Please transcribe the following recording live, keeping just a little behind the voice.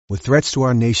With threats to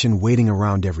our nation waiting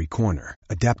around every corner,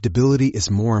 adaptability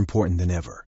is more important than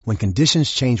ever. When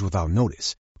conditions change without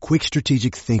notice, quick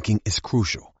strategic thinking is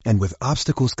crucial. And with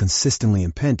obstacles consistently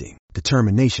impending,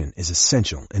 determination is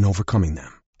essential in overcoming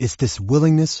them. It's this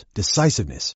willingness,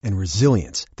 decisiveness, and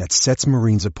resilience that sets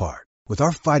Marines apart. With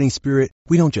our fighting spirit,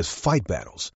 we don't just fight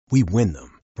battles, we win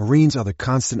them. Marines are the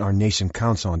constant our nation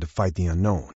counts on to fight the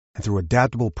unknown. And through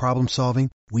adaptable problem solving,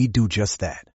 we do just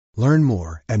that. Learn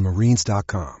more at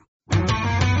marines.com. Pour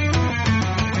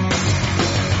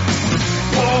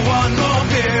one more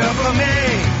beer for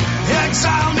me.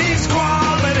 Exile meets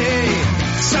quality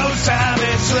so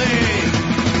savagely.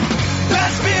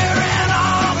 Best beer in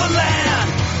all the land,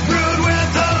 brewed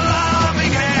with a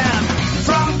loving hand.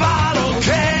 From bottle,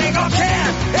 keg, or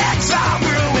can, Exile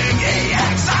Brewing,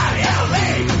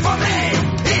 E-X-I-L-E. For me,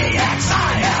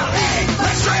 E-X-I-L-E.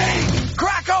 Let's drink.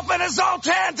 Crack open a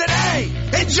Zoltan today.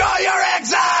 Enjoy your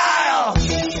exile.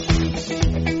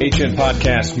 HN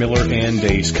Podcast, Miller and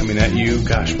Dace coming at you.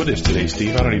 Gosh, what is today,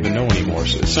 Steve? I don't even know anymore.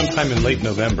 So it's sometime in late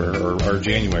November, or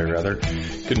January, rather.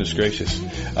 Goodness gracious.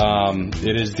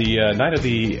 It is the night of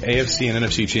the AFC and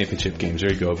NFC championship games.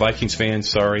 There you go. Vikings fans,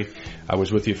 sorry. I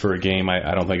was with you for a game.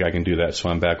 I don't think I can do that, so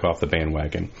I'm back off the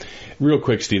bandwagon. Real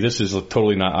quick, Steve, this is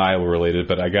totally not Iowa-related,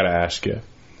 but I got to ask you.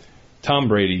 Tom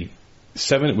Brady,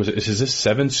 is this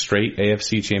 7 straight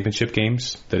AFC championship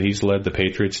games that he's led the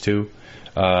Patriots to?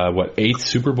 8th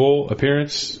Super Bowl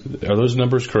appearance? Are those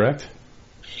numbers correct?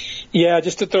 Yeah,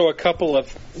 just to throw a couple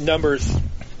of numbers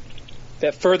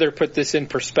that further put this in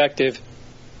perspective.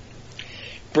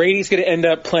 Brady's going to end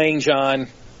up playing, John,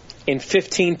 in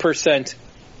 15%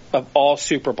 of all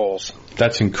Super Bowls.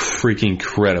 That's freaking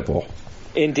incredible.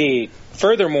 Indeed.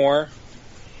 Furthermore,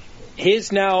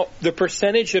 the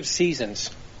percentage of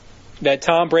seasons that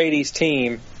Tom Brady's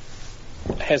team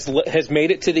has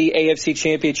made it to the AFC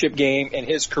Championship game in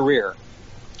his career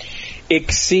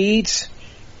exceeds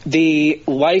the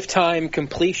lifetime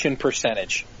completion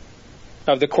percentage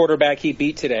of the quarterback he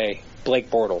beat today, Blake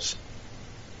Bortles.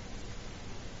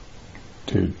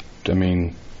 Dude, I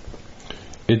mean,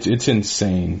 it's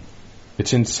insane.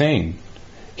 It's insane.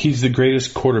 He's the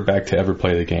greatest quarterback to ever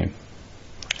play the game.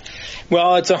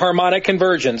 Well, it's a harmonic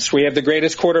convergence. We have the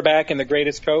greatest quarterback and the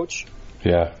greatest coach.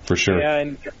 Yeah, for sure.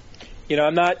 And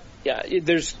I'm not. Yeah,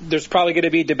 there's probably going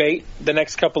to be debate the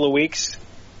next couple of weeks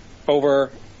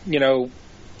over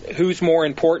who's more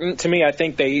important. To me, I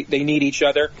think they need each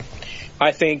other.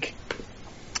 I think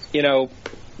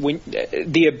when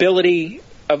the ability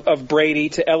of Brady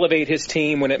to elevate his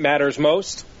team when it matters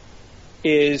most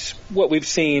is what we've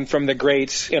seen from the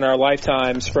greats in our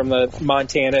lifetimes, from the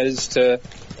Montanas to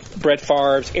Brett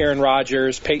Favre's, Aaron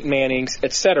Rodgers, Peyton Manning's,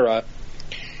 etc.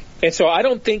 And so I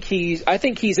think he's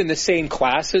in the same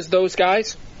class as those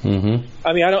guys. Mm-hmm.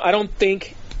 I mean, I don't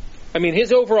think. I mean,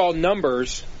 his overall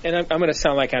numbers, and I'm going to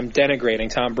sound like I'm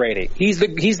denigrating Tom Brady. He's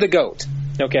the GOAT,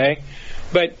 okay?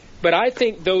 But I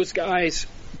think those guys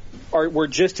were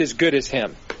just as good as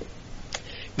him.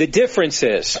 The difference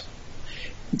is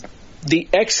the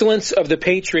excellence of the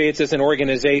Patriots as an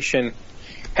organization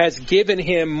has given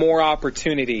him more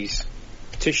opportunities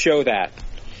to show that.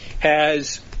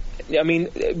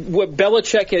 What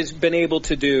Belichick has been able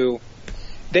to do,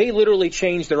 they literally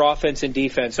change their offense and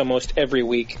defense almost every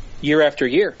week, year after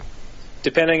year,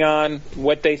 depending on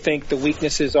what they think the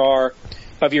weaknesses are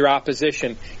of your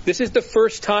opposition. This is the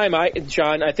first time,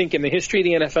 John, I think in the history of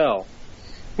the NFL,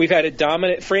 we've had a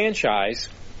dominant franchise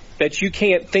that you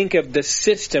can't think of the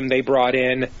system they brought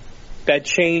in that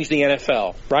changed the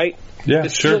NFL, right? Yeah,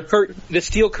 sure. The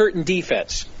steel curtain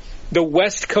defense. The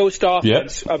West Coast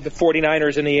offense of the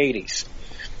 49ers in the 80s.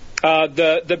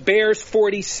 The Bears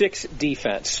 46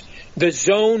 defense. The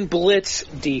zone blitz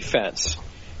defense.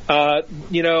 What's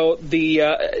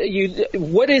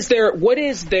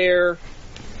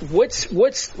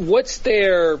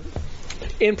their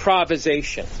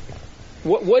improvisation?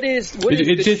 What is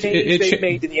the change they've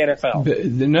made in the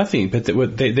NFL? Nothing, but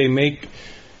what they make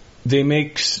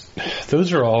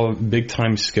those are all big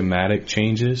time schematic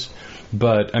changes.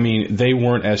 But, I mean, they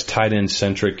weren't as tight end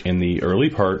centric in the early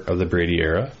part of the Brady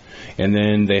era. And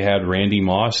then they had Randy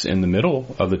Moss in the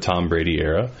middle of the Tom Brady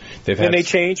era. They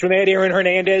changed when they had Aaron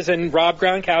Hernandez and Rob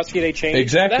Gronkowski. They changed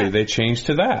exactly. To that. They changed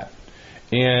to that,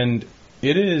 and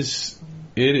it is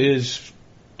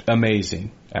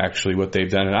amazing actually what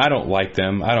they've done. And I don't like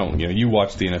them. I don't. You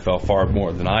watch the NFL far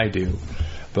more than I do,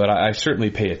 but I certainly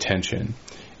pay attention.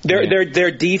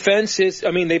 Their defense is. I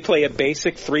mean, they play a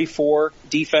basic 3-4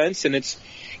 defense, and it's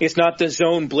not the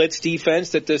zone blitz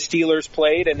defense that the Steelers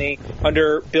played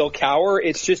under Bill Cowher.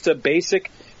 It's just a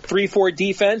basic 3-4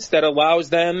 defense that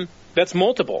allows them That's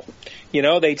multiple.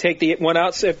 They take the one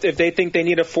out if they think they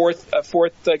need a fourth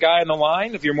guy on the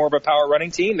line. If you're more of a power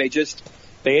running team,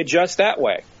 they adjust that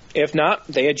way. If not,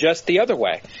 they adjust the other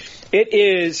way. It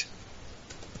is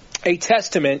a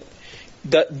testament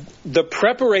that the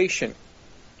preparation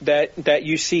that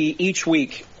you see each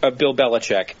week of Bill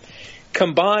Belichick,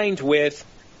 combined with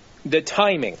the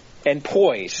timing and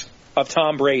poise of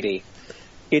Tom Brady,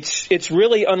 it's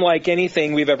really unlike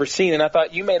anything we've ever seen. And I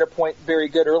thought you made a point very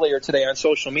good earlier today on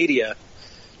social media.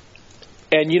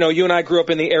 And, you and I grew up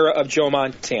in the era of Joe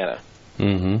Montana.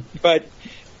 Mm-hmm. But,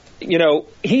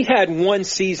 he had one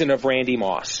season of Randy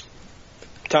Moss.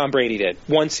 Tom Brady did.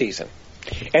 One season.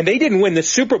 And they didn't win the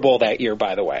Super Bowl that year,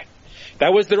 by the way.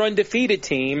 That was their undefeated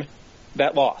team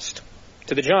that lost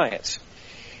to the Giants.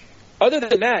 Other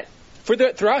than that,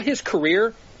 throughout his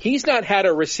career, he's not had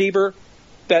a receiver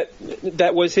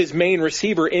that was his main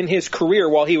receiver in his career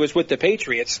while he was with the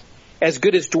Patriots as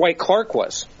good as Dwight Clark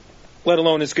was, let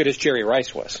alone as good as Jerry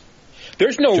Rice was.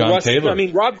 There's no Russ. Taylor. I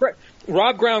mean, Rob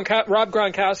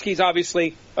Gronkowski's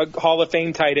obviously a Hall of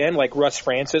Fame tight end like Russ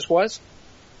Francis was,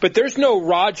 but there's no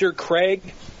Roger Craig.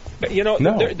 No.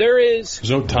 There's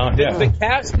no time. Yeah.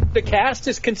 The cast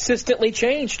has consistently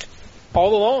changed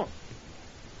all along.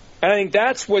 And I think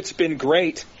that's what's been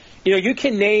great. You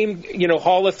can name,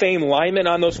 Hall of Fame linemen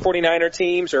on those 49er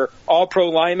teams or all-pro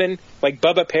linemen like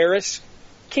Bubba Paris.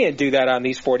 Can't do that on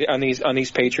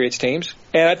these Patriots teams.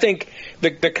 And I think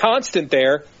the constant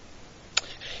there,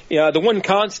 the one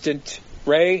constant,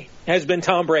 Ray, has been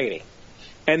Tom Brady.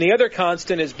 And the other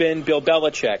constant has been Bill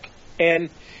Belichick. And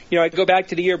I go back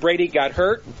to the year Brady got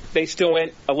hurt. They still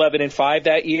went 11-5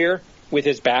 that year with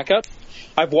his backup.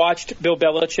 I've watched Bill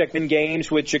Belichick in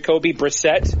games with Jacoby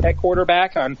Brissett at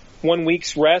quarterback on 1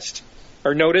 week's rest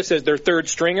or notice as their third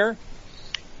stringer.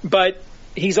 But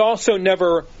he's also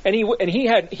never, and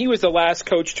he was the last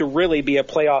coach to really be a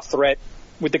playoff threat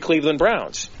with the Cleveland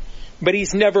Browns. But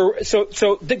he's never,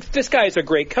 this guy is a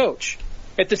great coach.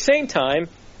 At the same time,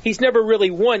 he's never really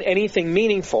won anything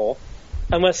meaningful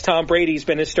unless Tom Brady's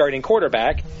been his starting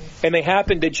quarterback, and they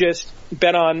happen to just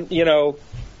bet on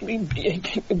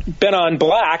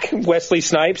black, Wesley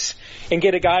Snipes, and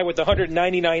get a guy with the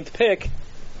 199th pick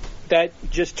that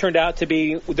just turned out to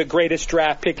be the greatest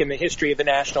draft pick in the history of the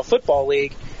National Football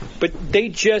League. But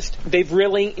they've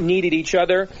really needed each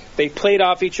other. They played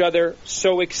off each other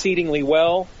so exceedingly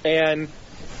well. And,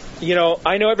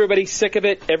 I know everybody's sick of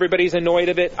it. Everybody's annoyed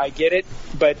of it. I get it.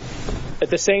 But at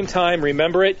the same time,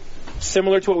 remember it.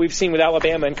 Similar to what we've seen with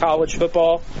Alabama in college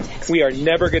football, we are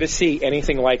never going to see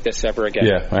anything like this ever again.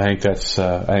 Yeah, I think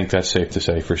that's safe to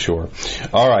say for sure.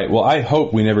 All right, well, I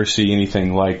hope we never see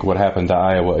anything like what happened to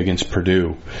Iowa against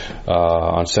Purdue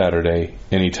on Saturday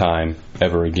anytime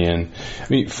ever again. I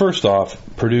mean, first off,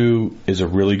 Purdue is a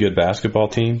really good basketball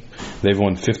team. They've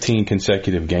won 15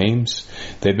 consecutive games.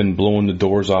 They've been blowing the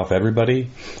doors off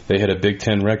everybody. They had a Big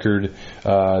Ten record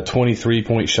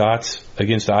 23-point shots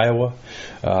against Iowa.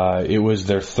 It was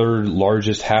their third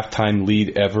largest halftime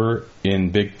lead ever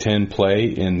in Big Ten play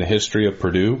in the history of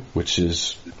Purdue, which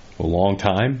is a long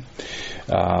time.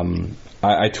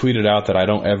 I tweeted out that I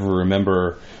don't ever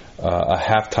remember a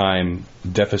halftime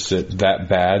deficit that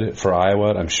bad for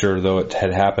Iowa. I'm sure, though, it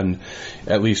had happened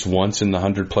at least once in the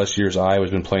 100-plus years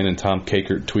Iowa's been playing, and Tom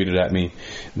Kakert tweeted at me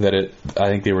that I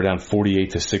think they were down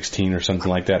 48-16 or something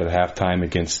like that at halftime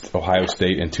against Ohio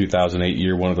State in 2008,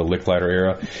 year one of the Licklider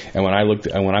era. And when I went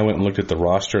and looked at the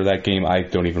roster of that game, I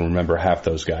don't even remember half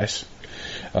those guys.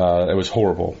 It was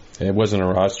horrible. It wasn't a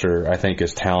roster, I think,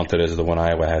 as talented as the one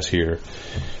Iowa has here.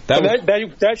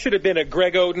 That should have been a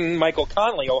Greg Oden, Michael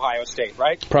Conley, Ohio State,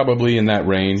 right? Probably in that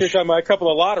range. There's a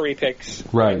couple of lottery picks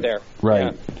right there.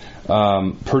 Right.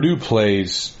 Yeah. Purdue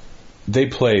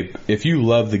if you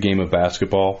love the game of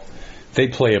basketball, they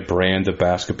play a brand of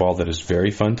basketball that is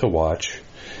very fun to watch.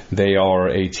 They are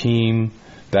a team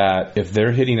that if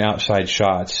they're hitting outside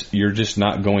shots, you're just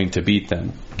not going to beat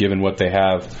them, given what they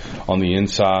have on the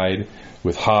inside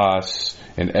with Haas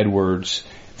and Edwards.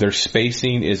 Their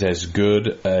spacing is as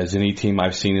good as any team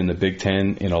I've seen in the Big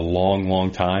Ten in a long,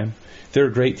 long time. They're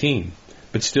a great team.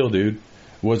 But still, dude,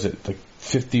 was it like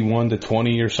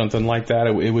 51-20 or something like that?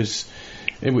 It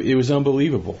was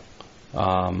unbelievable,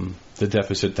 the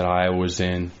deficit that Iowa was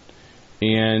in.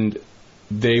 And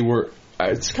they were...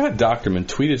 Scott Docterman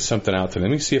tweeted something out to me.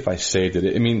 Let me see if I saved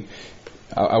it. I mean,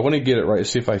 I want to get it right.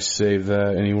 See if I saved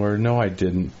that anywhere. No, I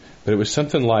didn't. But it was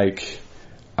something like,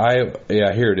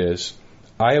 here it is.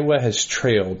 Iowa has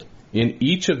trailed in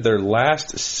each of their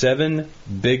last 7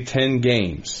 Big Ten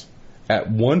games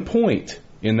at one point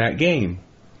in that game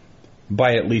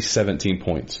by at least 17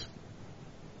 points.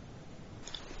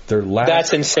 Their last.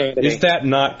 That's insanity. Is that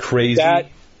not crazy?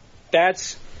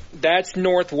 That's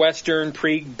Northwestern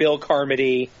pre-Bill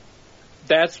Carmody.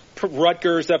 That's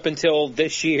Rutgers up until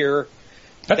this year.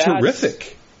 That's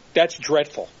horrific. That's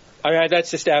dreadful. I mean,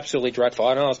 that's just absolutely dreadful. I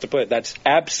don't know how else to put it. That's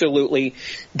absolutely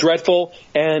dreadful.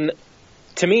 And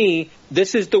to me,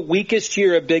 this is the weakest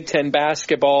year of Big Ten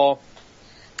basketball.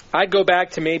 I'd go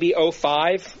back to maybe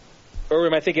 05, or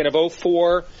am I thinking of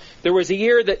 04? There was a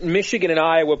year that Michigan and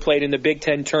Iowa played in the Big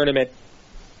Ten tournament,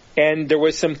 and there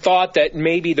was some thought that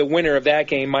maybe the winner of that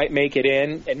game might make it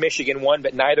in, and Michigan won,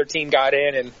 but neither team got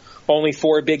in, and only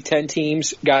 4 Big Ten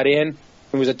teams got in.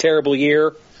 It was a terrible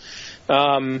year.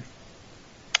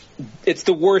 It's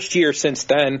the worst year since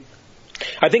then.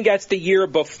 I think that's the year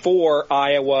before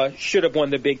Iowa should have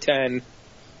won the Big Ten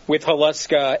with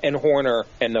Haluska and Horner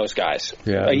and those guys.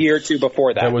 Yeah. A year or two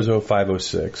before that. That was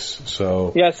 05-06.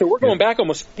 So yeah, so we're going back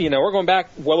almost, we're going back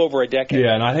well over a decade.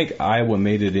 Yeah, and I think Iowa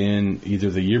made it in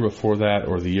either the year before that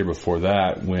or the year before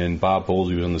that when Bob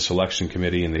Bowlesby was on the selection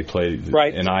committee and they played,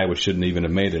 right. And Iowa shouldn't even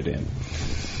have made it in.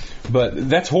 But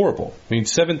that's horrible. I mean,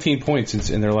 17 points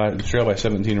in their last, trailed by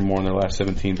 17 or more in their last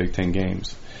 17 Big Ten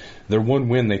games. Their one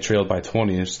win, they trailed by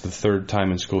 20. It's the third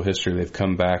time in school history they've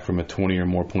come back from a 20 or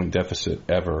more point deficit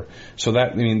ever. So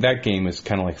that game is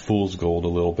kind of like fool's gold a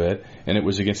little bit, and it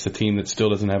was against a team that still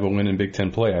doesn't have a win in Big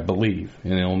Ten play, I believe,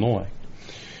 in Illinois.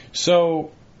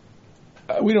 So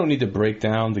we don't need to break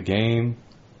down the game.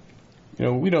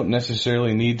 We don't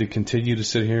necessarily need to continue to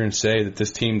sit here and say that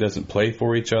this team doesn't play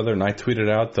for each other. And I tweeted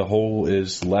out the whole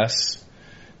is less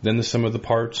than the sum of the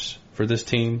parts for this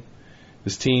team.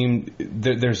 This team,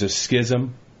 there's a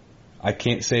schism. I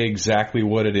can't say exactly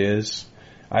what it is.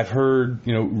 I've heard,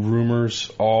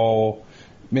 rumors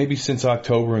maybe since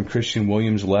October when Christian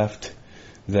Williams left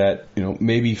that,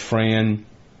 maybe Fran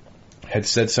had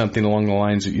said something along the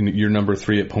lines of, you're number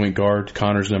 3 at point guard,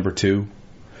 Connor's number 2.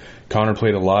 Connor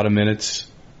played a lot of minutes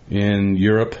in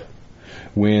Europe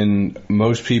when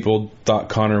most people thought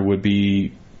Connor would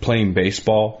be playing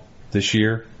baseball this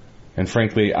year. And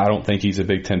frankly, I don't think he's a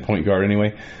Big Ten point guard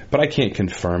anyway. But I can't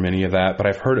confirm any of that. But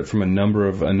I've heard it from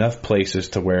enough places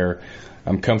to where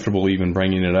I'm comfortable even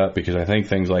bringing it up because I think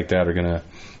things like that are going to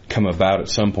come about at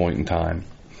some point in time.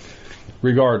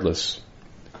 Regardless,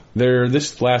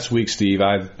 this last week, Steve,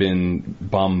 I've been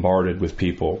bombarded with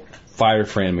people. Fire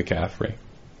Fran McCaffery.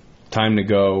 Time to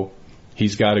go.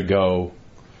 He's got to go,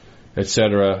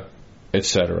 etc.,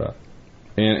 etc.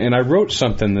 And I wrote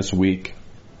something this week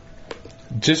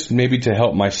just maybe to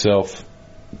help myself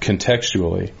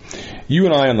contextually. You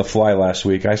and I on the fly last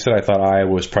week, I said I thought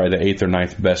Iowa was probably the 8th or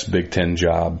 9th best Big Ten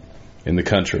job in the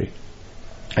country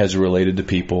as it related to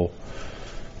people,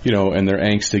 and their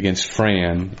angst against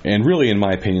Fran. And really, in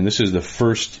my opinion, this is the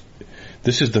first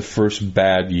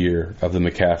bad year of the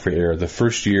McCaffery era. The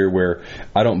first year where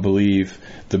I don't believe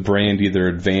the brand either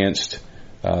advanced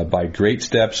by great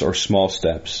steps or small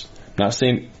steps. I'm not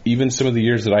saying even some of the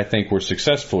years that I think were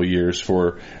successful years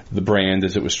for the brand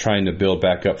as it was trying to build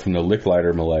back up from the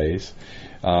Licklider malaise.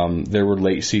 There were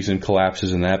late season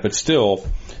collapses in that, but still,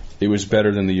 it was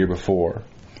better than the year before.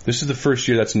 This is the first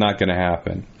year that's not going to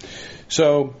happen.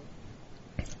 So,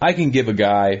 I can give a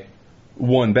guy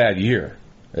one bad year,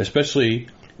 especially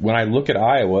when I look at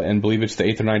Iowa and believe it's the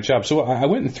 8th or 9th job. So I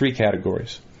went in 3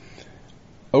 categories.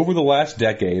 Over the last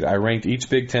decade, I ranked each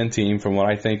Big Ten team from what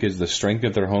I think is the strength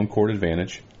of their home court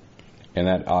advantage, and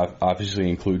that obviously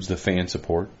includes the fan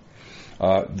support,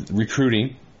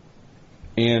 recruiting,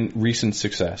 and recent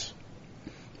success.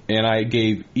 And I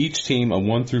gave each team a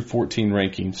 1 through 14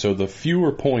 ranking, so the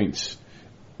fewer points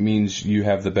means you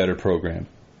have the better program.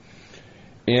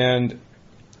 And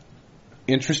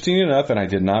interesting enough, and I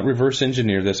did not reverse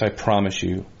engineer this, I promise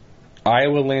you,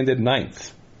 Iowa landed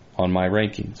 9th on my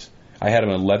rankings. I had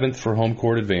them 11th for home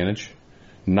court advantage,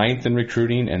 9th in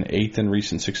recruiting, and 8th in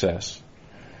recent success.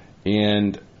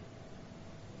 And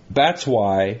that's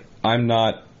why I'm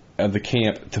not of the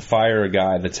camp to fire a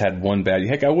guy that's had one bad year.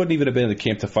 Heck, I wouldn't even have been in the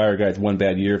camp to fire a guy with one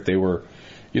bad year if they were,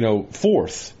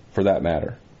 4th for that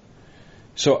matter.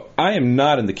 So I am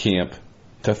not in the camp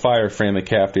to fire Fran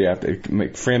McCaffery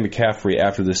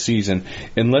after the season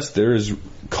unless there is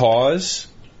cause,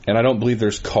 and I don't believe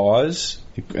there's cause,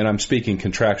 and I'm speaking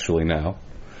contractually now,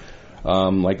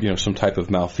 some type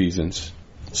of malfeasance.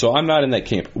 So I'm not in that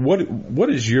camp. What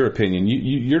is your opinion?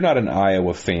 You're not an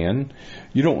Iowa fan.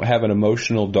 You don't have an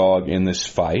emotional dog in this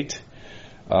fight.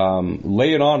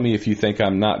 Lay it on me if you think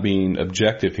I'm not being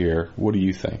objective here. What do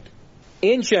you think?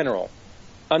 In general,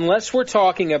 unless we're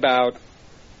talking about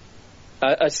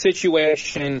a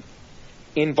situation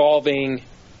involving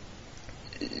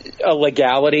a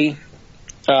legality,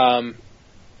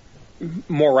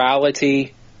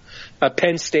 morality, a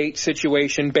Penn State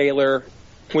situation, Baylor,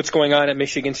 what's going on at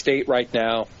Michigan State right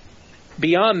now.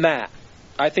 Beyond that,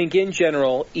 I think in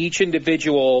general, each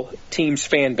individual team's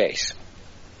fan base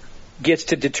gets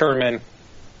to determine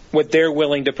what they're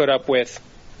willing to put up with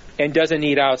and doesn't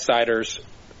need outsiders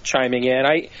chiming in.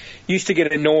 I used to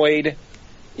get annoyed,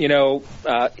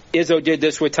 Izzo did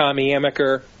this with Tommy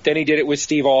Amaker, then he did it with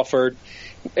Steve Alford,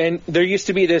 and there used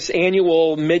to be this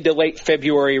annual mid to late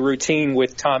February routine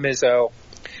with Tom Izzo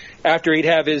after he'd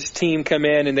have his team come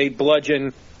in and they'd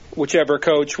bludgeon whichever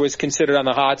coach was considered on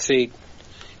the hot seat.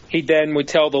 He then would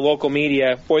tell the local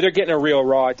media, boy, they're getting a real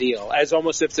raw deal, as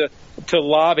almost if to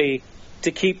lobby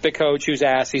to keep the coach whose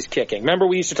ass he's kicking. Remember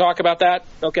we used to talk about that?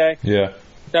 Okay? Yeah.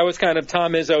 That was kind of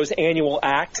Tom Izzo's annual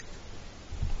act.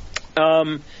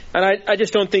 And I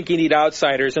just don't think you need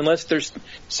outsiders unless there's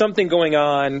something going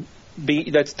on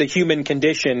that's the human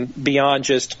condition beyond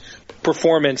just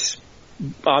performance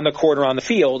on the court or on the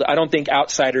field. I don't think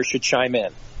outsiders should chime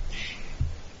in.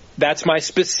 That's my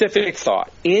specific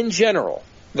thought. In general,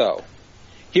 though,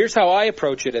 here's how I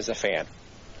approach it as a fan.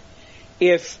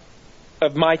 If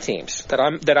of my teams that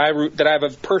I have a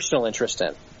personal interest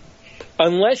in,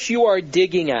 unless you are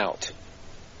digging out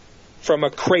from a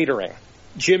cratering,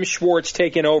 Jim Schwartz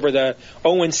taking over the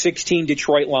 0-16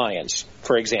 Detroit Lions,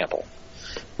 for example,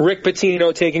 Rick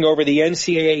Pitino taking over the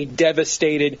NCAA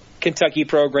devastated Kentucky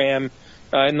program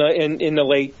in the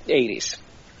late 80s.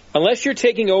 Unless you're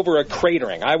taking over a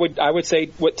cratering, I would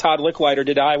say what Todd Licklider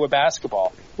did to Iowa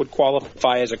basketball would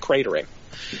qualify as a cratering.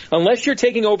 Unless you're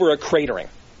taking over a cratering,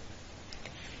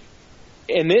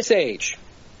 in this age,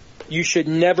 you should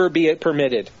never be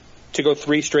permitted to go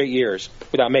 3 straight years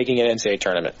without making an NCAA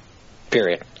tournament,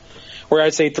 period. Or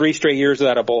I'd say 3 straight years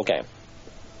without a bowl game.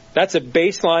 That's a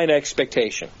baseline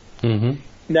expectation. Mm-hmm.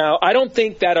 Now, I don't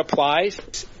think that applies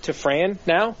to Fran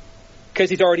now because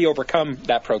he's already overcome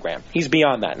that program. He's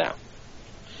beyond that now.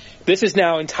 This is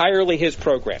now entirely his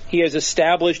program. He has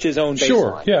established his own baseline.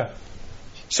 Sure, yeah.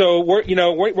 So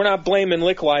we're not blaming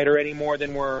Licklider any more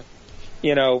than we're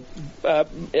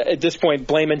at this point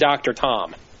blaming Dr.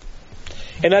 Tom.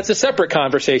 And that's a separate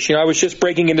conversation. I was just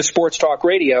breaking into Sports Talk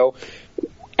Radio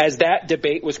as that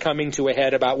debate was coming to a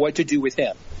head about what to do with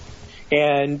him.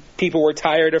 And people were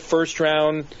tired of first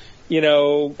round,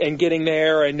 and getting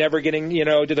there and never getting,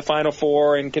 to the Final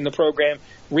Four, and can the program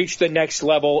reach the next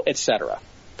level, et cetera.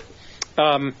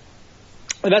 And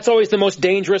that's always the most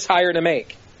dangerous hire to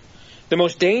make. The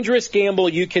most dangerous gamble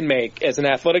you can make as an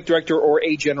athletic director or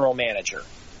a general manager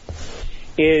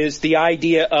is the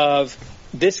idea of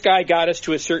this guy got us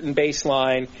to a certain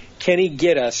baseline. Can he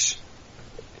get us?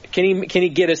 Can he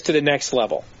get us to the next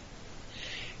level?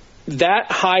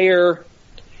 That hire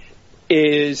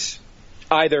is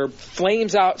either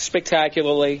flames out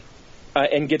spectacularly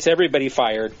and gets everybody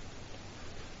fired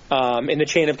in the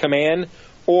chain of command,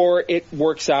 or it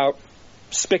works out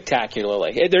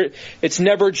spectacularly. It's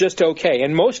never just okay,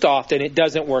 and most often it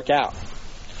doesn't work out.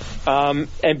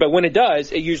 But when it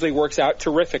does, it usually works out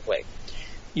terrifically.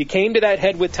 You came to that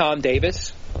head with Tom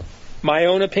Davis. My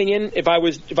own opinion, if I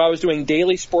was doing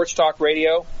daily sports talk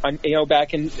radio, on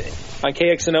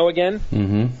KXNO again,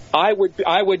 mm-hmm. I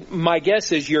would. My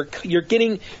guess is you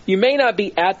may not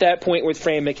be at that point with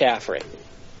Fran McCaffrey.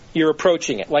 You're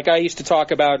approaching it. Like I used to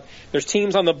talk about, there's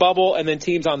teams on the bubble and then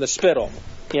teams on the spittle,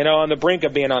 on the brink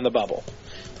of being on the bubble.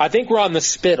 I think we're on the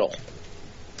spittle,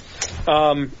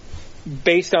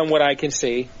 based on what I can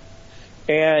see.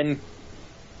 And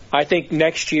I think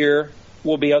next year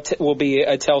will be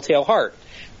a telltale heart.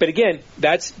 But again,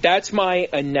 that's my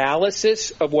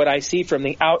analysis of what I see from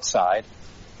the outside.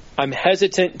 I'm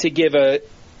hesitant to give an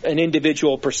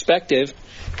individual perspective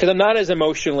because I'm not as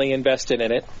emotionally invested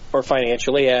in it or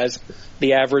financially as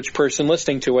the average person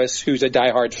listening to us who's a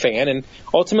diehard fan. And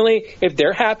ultimately, if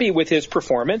they're happy with his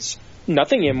performance,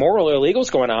 nothing immoral or illegal is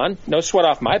going on. No sweat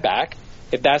off my back.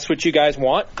 If that's what you guys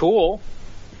want, cool.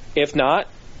 If not,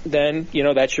 then,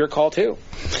 that's your call too.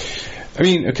 I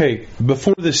mean, okay,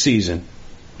 before the season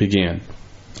began,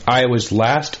 Iowa's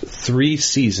last 3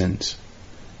 seasons,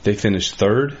 they finished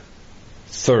third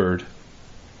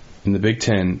in the Big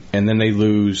Ten, and then they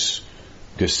lose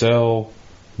Gasell,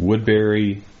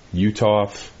 Woodbury,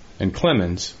 Uthoff, and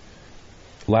Clemens.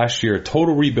 Last year, a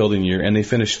total rebuilding year, and they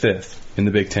finished 5th in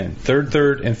the Big Ten. Third,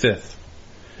 and 5th.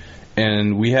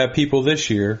 And we have people this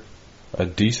year, a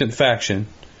decent faction,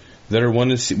 that are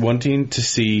wanting to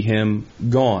see him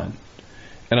gone.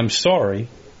 And I'm sorry,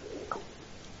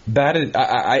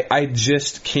 I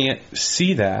just can't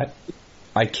see that.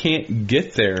 I can't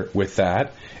get there with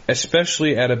that,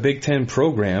 especially at a Big Ten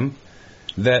program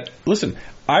that, listen,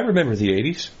 I remember the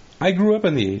 80s. I grew up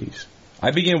in the 80s.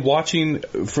 I began watching,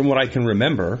 from what I can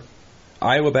remember,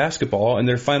 Iowa basketball in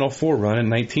their Final Four run in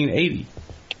 1980.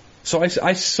 So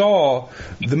I saw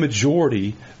the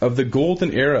majority of the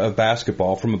golden era of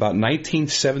basketball from about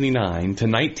 1979 to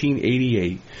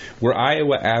 1988, where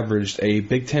Iowa averaged a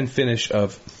Big Ten finish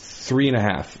of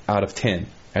 3.5 out of 10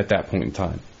 at that point in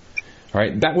time. All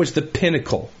right, that was the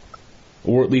pinnacle,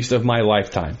 or at least of my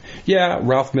lifetime. Yeah,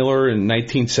 Ralph Miller in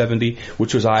 1970,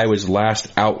 which was Iowa's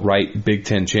last outright Big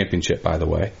Ten championship, by the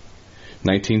way,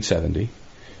 1970.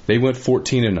 They went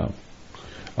 14-0.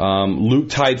 Luke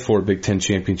tied for a Big Ten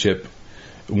championship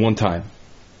one time.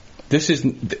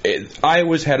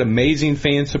 Iowa's had amazing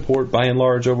fan support by and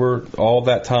large over all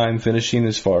that time, finishing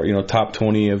as far, top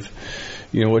 20 of,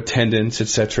 attendance, et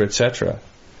cetera,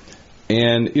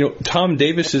 And, Tom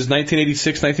Davis's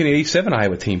 1986-1987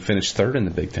 Iowa team finished third in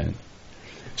the Big Ten.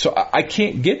 So I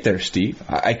can't get there, Steve.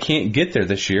 I can't get there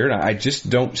this year, and I just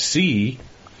don't see.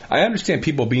 I understand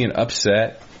people being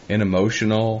upset and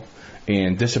emotional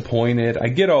and disappointed. I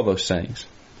get all those things.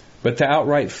 But to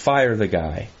outright fire the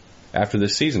guy after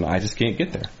this season, I just can't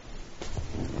get there.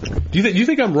 Do you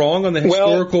think I'm wrong on the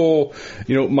historical,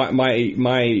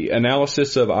 my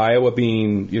analysis of Iowa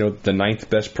being, the 9th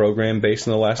best program based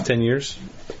on the last 10 years?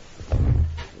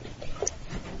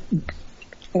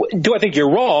 Do I think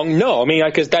you're wrong? No. I mean,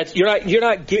 because you're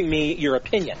not giving me your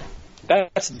opinion.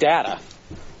 That's data.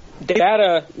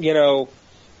 Data,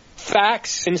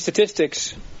 facts and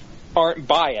statistics aren't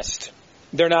biased.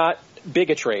 They're not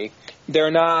bigotry.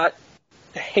 They're not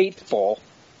hateful.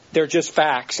 They're just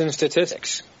facts and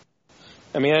statistics.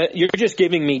 I mean, you're just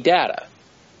giving me data.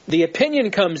 The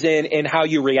opinion comes in how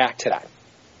you react to that.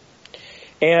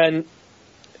 And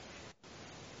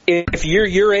if you're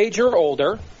your age or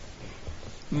older,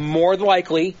 more than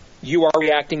likely you are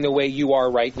reacting the way you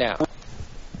are right now.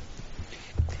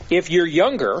 If you're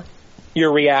younger,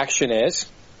 your reaction is,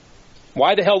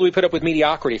 why the hell do we put up with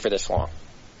mediocrity for this long?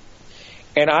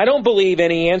 And I don't believe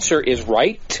any answer is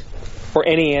right or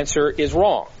any answer is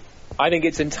wrong. I think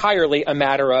it's entirely a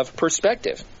matter of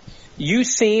perspective. You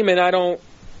seem, and I don't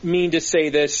mean to say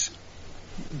this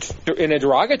in a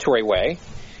derogatory way,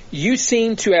 you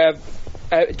seem to have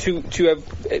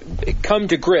come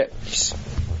to grips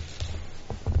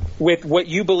with what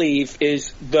you believe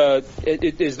is the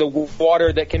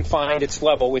water that can find its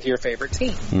level with your favorite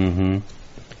team. Mm-hmm.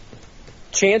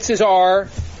 Chances are,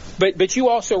 but you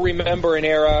also remember an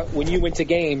era when you went to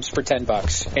games for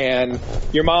 $10 and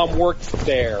your mom worked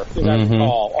there,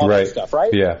 all right. that stuff,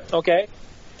 right? Yeah. Okay.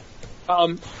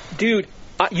 Dude,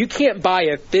 you can't buy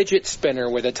a fidget spinner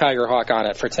with a Tiger Hawk on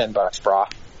it for $10,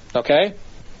 brah. Okay?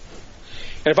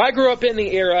 And if I grew up in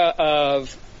the era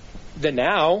of the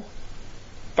now,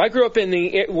 if I grew up in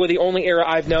the only era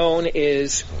I've known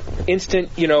is instant,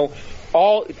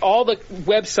 all the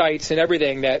websites and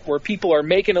everything where people are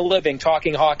making a living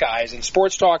talking Hawkeyes and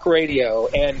sports talk radio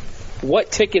and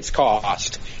what tickets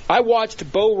cost. I watched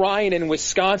Bo Ryan in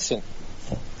Wisconsin,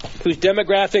 whose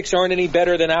demographics aren't any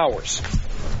better than ours,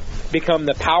 become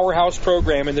the powerhouse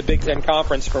program in the Big Ten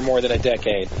Conference for more than a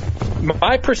decade.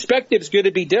 My perspective is going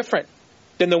to be different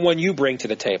than the one you bring to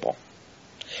the table.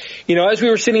 As we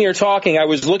were sitting here talking, I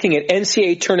was looking at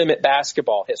NCAA tournament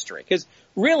basketball history, because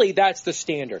really that's the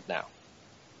standard now.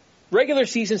 Regular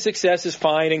season success is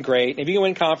fine and great. If you can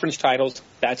win conference titles,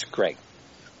 that's great.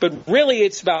 But really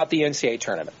it's about the NCAA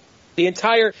tournament. The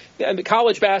entire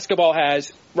college basketball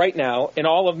has, right now, in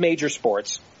all of major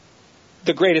sports,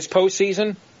 the greatest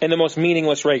postseason and the most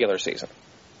meaningless regular season.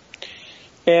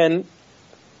 And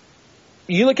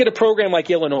you look at a program like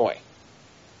Illinois,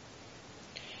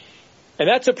 and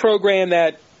that's a program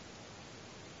that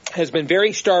has been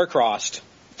very star-crossed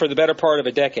for the better part of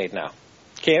a decade now.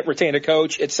 Can't retain a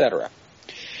coach, etc.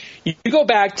 You go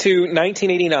back to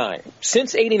 1989.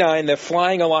 Since 89, the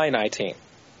Flying Illini team.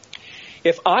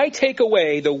 If I take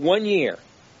away the 1 year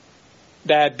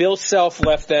that Bill Self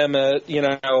left them, a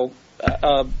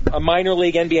minor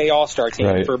league NBA All-Star team,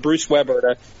 right, for Bruce Weber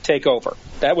to take over.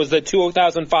 That was the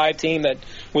 2005 team that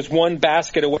was one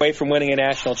basket away from winning a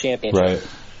national championship. Right.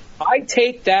 I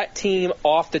take that team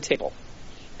off the table.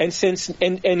 And since the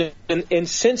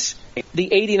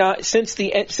 89, since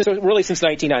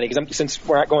 1990, because since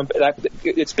we're not going,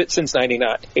 it's been since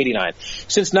 89.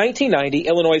 Since 1990,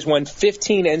 Illinois has won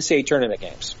 15 NCAA tournament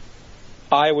games.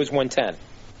 Iowa's won 10,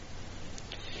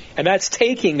 and that's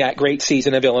taking that great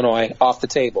season of Illinois off the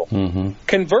table. Mm-hmm.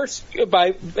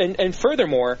 And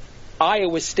furthermore,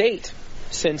 Iowa State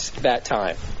since that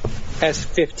time has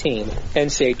 15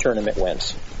 NCAA tournament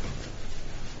wins.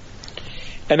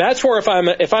 And that's where if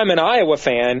I'm an Iowa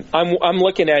fan, I'm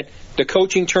looking at the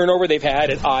coaching turnover they've had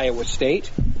at Iowa State.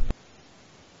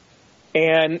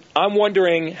 And I'm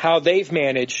wondering how they've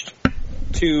managed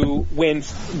to win.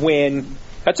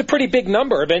 That's a pretty big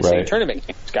number of NCAA tournament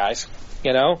games, guys.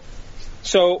 You know,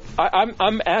 so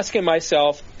I'm asking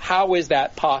myself, how is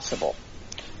that possible?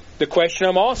 The question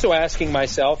I'm also asking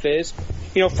myself is,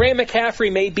 you know, Fran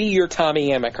McCaffrey may be your Tommy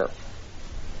Amaker.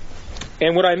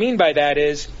 And what I mean by that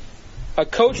is a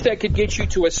coach that could get you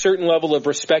to a certain level of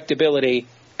respectability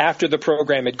after the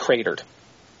program had cratered.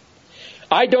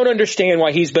 I don't understand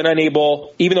why he's been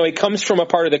unable, even though he comes from a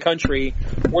part of the country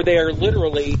where they are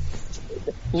literally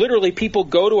people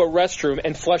go to a restroom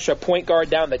and flush a point guard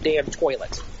down the damn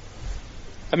toilet.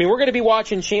 I mean, we're going to be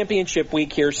watching championship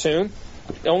week here soon,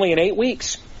 only in 8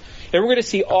 weeks. And we're going to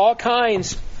see all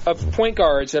kinds of point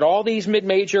guards at all these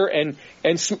mid-major and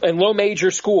low major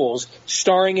schools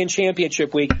starring in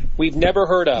championship week we've never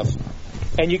heard of.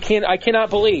 And I cannot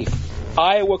believe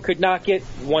Iowa could not get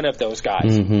one of those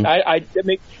guys. Mm-hmm.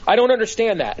 I don't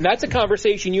understand that. And that's a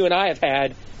conversation you and I have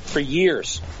had for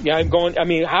years. Yeah,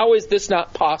 how is this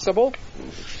not possible?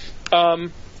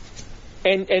 And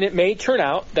it may turn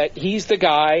out that he's the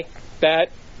guy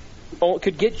that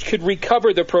could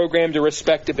recover the program to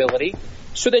respectability,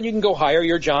 so then you can go hire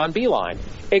your John Beilein.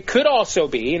 It could also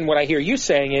be, and what I hear you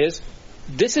saying is,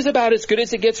 this is about as good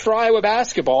as it gets for Iowa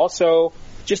basketball, so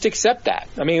just accept that.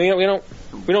 I mean,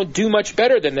 we don't do much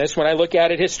better than this when I look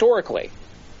at it historically.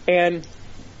 And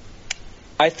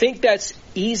I think that's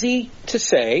easy to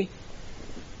say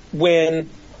when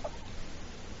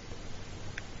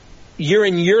you're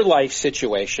in your life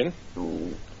situation.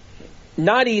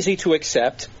 Not easy to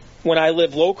accept when I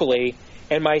live locally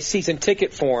and my season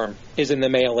ticket form is in the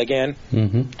mail again.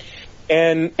 Mm-hmm.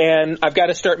 And I've got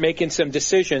to start making some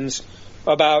decisions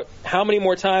about how many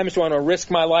more times do I want to risk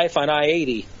my life on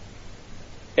I-80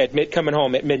 coming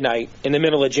home at midnight in the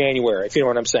middle of January, if you know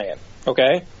what I'm saying.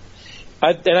 Okay?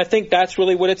 And I think that's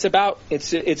really what it's about.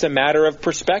 It's a matter of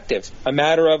perspective, a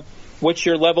matter of what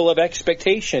your level of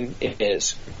expectation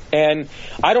is. And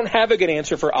I don't have a good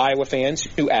answer for Iowa fans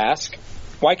who ask,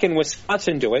 why can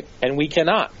Wisconsin do it and we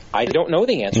cannot? I don't know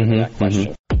the answer to that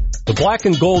question. The black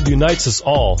and gold unites us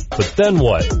all, but then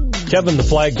what? Kevin, the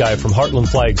flag guy from Heartland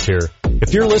Flags here.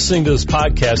 If you're listening to this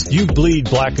podcast, you bleed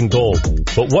black and gold.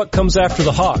 But what comes after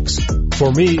the Hawks?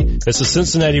 For me, it's the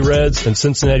Cincinnati Reds and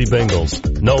Cincinnati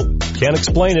Bengals. Nope, can't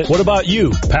explain it. What about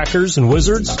you? Packers and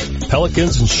Wizards?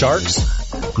 Pelicans and Sharks?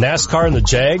 NASCAR and the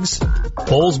Jags?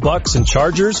 Bulls, Bucks, and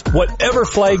Chargers? Whatever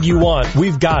flag you want,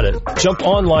 we've got it. Jump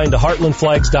online to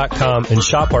heartlandflags.com and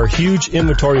shop our huge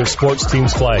inventory of sports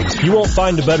teams' flags. You won't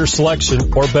find a better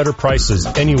selection or better prices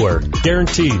anywhere.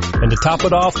 Guaranteed. And to top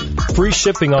it off, free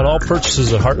shipping on all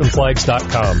purchases at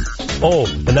heartlandflags.com. Oh,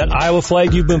 and that Iowa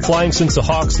flag you've been flying since the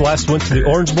Hawks last went to the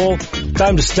Orange Bowl?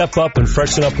 Time to step up and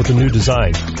freshen up with a new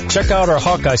design. Check out our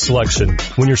Hawkeye selection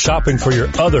when you're shopping for your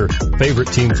other favorite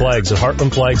team flags at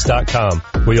heartlandflags.com,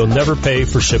 where you'll never pay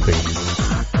for shipping.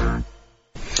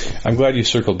 I'm glad you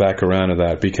circled back around to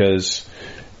that, because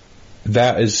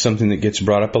that is something that gets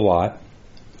brought up a lot,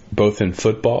 both in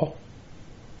football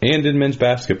and in men's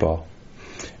basketball.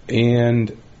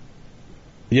 And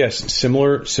yes,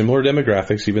 similar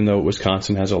demographics, even though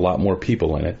Wisconsin has a lot more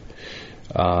people in it.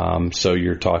 So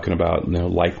you're talking about,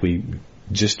 likely,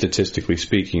 just statistically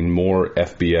speaking, more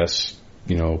FBS,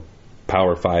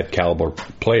 Power 5 caliber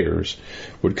players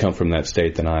would come from that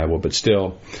state than Iowa. But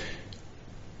still,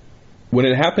 when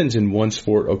it happens in one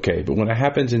sport, okay. But when it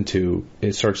happens in two,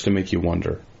 it starts to make you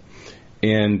wonder.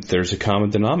 And there's a common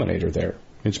denominator there.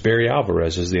 It's Barry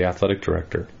Alvarez as the athletic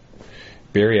director.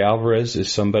 Barry Alvarez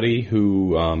is somebody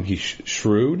who he's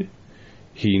shrewd.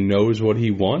 He knows what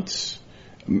he wants.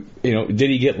 Did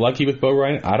he get lucky with Bo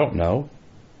Ryan? I don't know.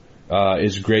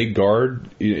 Is Greg Gard,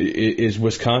 is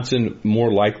Wisconsin more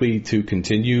likely to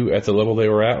continue at the level they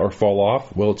were at or fall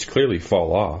off? Well, it's clearly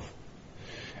fall off.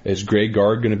 Is Greg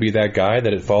Gard going to be that guy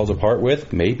that it falls apart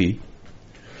with? Maybe.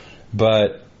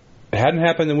 But it hadn't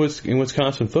happened in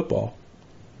Wisconsin football.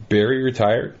 Barry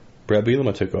retired. Brett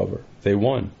Bielema took over. They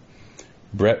won.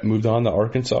 Brett moved on to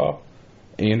Arkansas.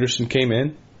 Anderson came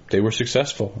in. They were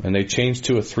successful, and they changed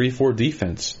to a 3-4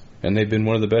 defense. And they've been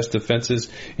one of the best defenses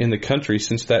in the country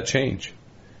since that change,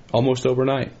 almost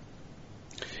overnight.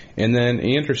 And then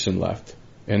Anderson left,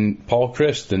 and Paul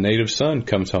Chryst, the native son,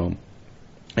 comes home.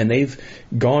 And they've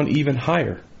gone even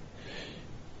higher.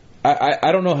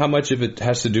 I don't know how much of it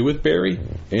has to do with Barry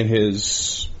and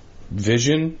his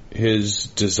vision, his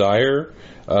desire.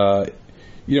 I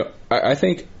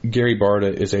think Gary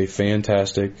Barta is a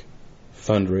fantastic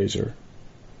fundraiser.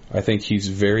 I think he's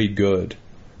very good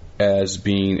as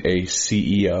being a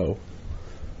CEO,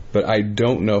 but I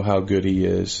don't know how good he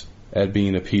is at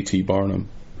being a P.T. Barnum.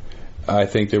 I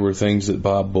think there were things that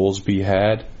Bob Bowlesby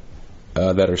had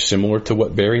that are similar to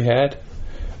what Barry had.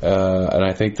 And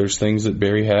I think there's things that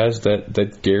Barry has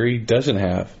that Gary doesn't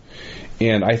have.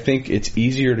 And I think it's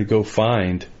easier to go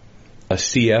find a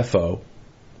CFO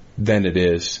than it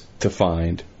is to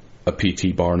find a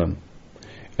P.T. Barnum.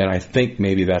 And I think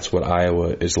maybe that's what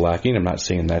Iowa is lacking. I'm not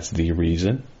saying that's the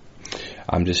reason.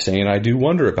 I'm just saying I do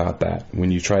wonder about that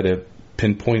when you try to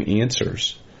pinpoint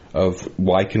answers of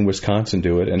why can Wisconsin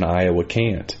do it and Iowa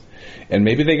can't. And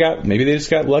maybe they just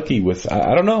got lucky with,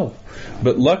 I don't know.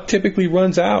 But luck typically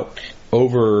runs out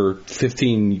over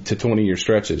 15 to 20 year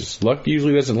stretches. Luck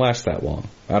usually doesn't last that long.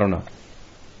 I don't know.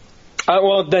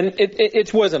 Well, then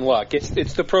it wasn't luck.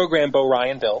 It's the program Bo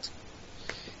Ryan built.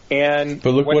 But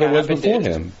look what it was before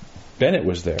him. Bennett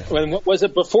was there. And what was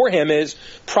it before him is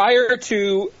prior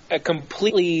to a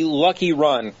completely lucky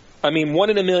run, 1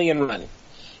 in a million run,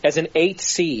 as an 8th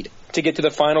seed to get to the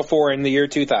Final Four in the year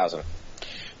 2000.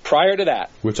 Prior to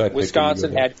that,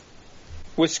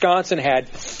 Wisconsin had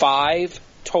 5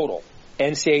 total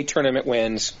NCAA tournament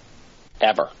wins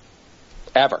ever.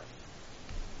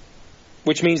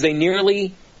 Which means they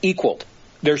nearly equaled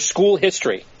their school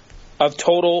history of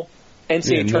total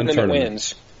NCAA tournament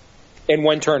wins in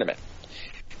one tournament.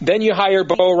 Then you hire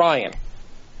Bo Ryan.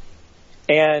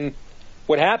 And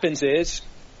what happens is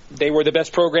they were the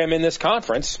best program in this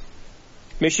conference,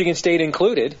 Michigan State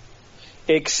included,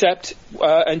 except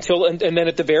and then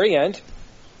at the very end,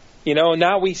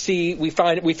 now we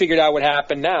figured out what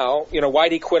happened now.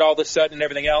 Whitey quit all of a sudden and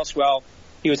everything else. Well,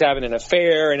 he was having an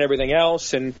affair and everything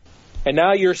else. And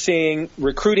now you're seeing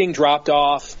recruiting dropped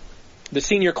off. The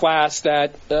senior class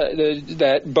that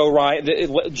Bo Ryan,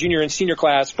 the junior and senior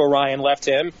class, Bo Ryan left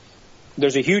him.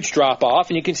 There's a huge drop off,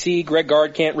 and you can see Greg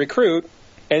Gard can't recruit.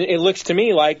 And it looks to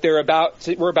me like we're about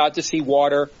to see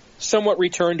water somewhat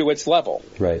return to its level.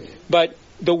 Right. But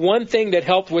the one thing that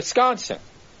helped Wisconsin,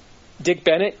 Dick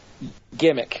Bennett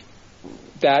gimmick,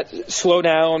 that slow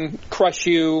down, crush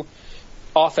you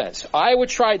offense. Iowa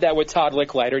tried that with Todd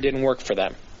Licklider, didn't work for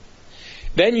them.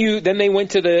 Then they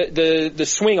went to the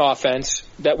swing offense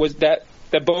that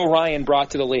Bo Ryan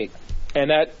brought to the league,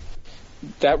 and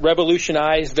that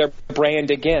revolutionized their brand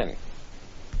again.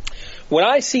 What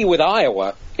I see with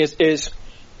Iowa is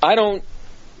I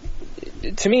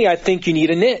think you need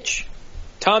a niche.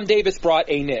 Tom Davis brought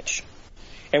a niche,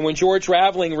 and when George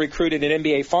Raveling recruited an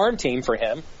NBA farm team for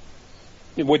him,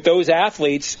 with those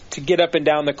athletes to get up and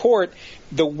down the court,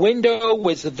 the window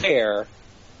was there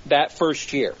that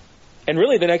first year. And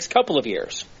really the next couple of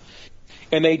years.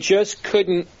 And they just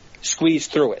couldn't squeeze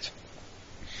through it.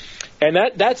 And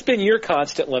that's been your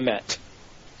constant lament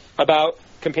about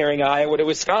comparing Iowa to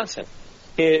Wisconsin.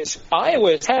 Is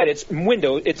Iowa's had its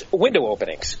window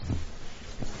openings.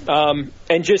 And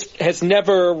just has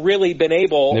never really been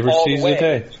able all the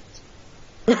way.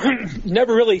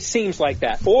 Never really seems like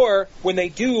that. Or when they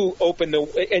do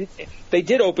and they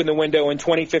did open the window in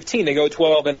 2015, they go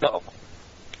 12-0.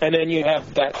 And then you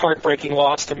have that heartbreaking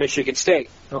loss to Michigan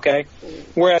State, okay?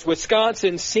 Whereas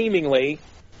Wisconsin seemingly,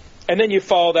 and then you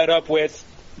follow that up with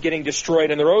getting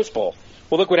destroyed in the Rose Bowl.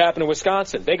 Well, look what happened to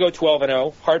Wisconsin. They go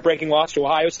 12-0, heartbreaking loss to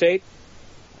Ohio State.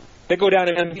 They go down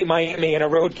and beat Miami in a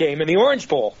road game in the Orange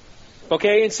Bowl,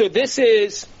 okay? And so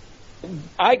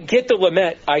I get the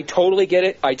lament. I totally get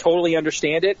it. I totally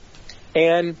understand it.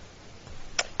 And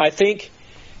I think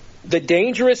the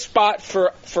dangerous spot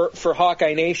for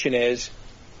Hawkeye Nation is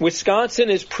Wisconsin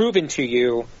has proven to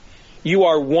you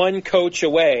are one coach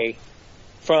away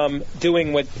from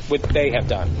doing what they have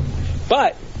done.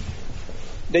 But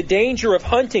the danger of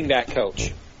hunting that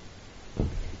coach,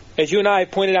 as you and I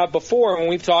have pointed out before when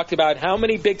we've talked about how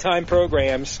many big-time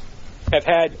programs have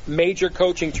had major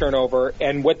coaching turnover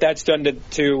and what that's done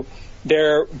to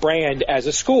their brand as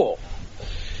a school.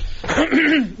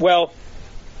 Well,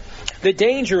 the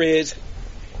danger is,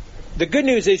 the good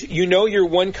news is you're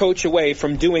one coach away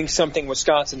from doing something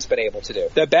Wisconsin's been able to do.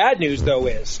 The bad news, though,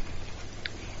 is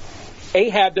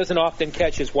Ahab doesn't often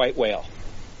catch his white whale.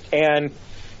 And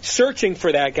searching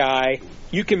for that guy,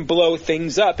 you can blow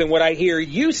things up. And what I hear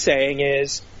you saying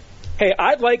is, hey,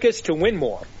 I'd like us to win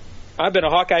more. I've been a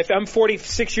Hawkeye fan. I'm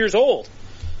 46 years old.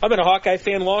 I've been a Hawkeye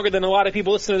fan longer than a lot of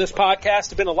people listening to this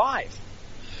podcast have been alive.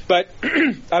 But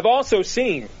I've also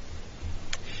seen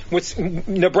with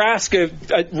Nebraska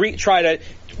try to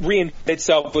reinvent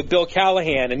itself with Bill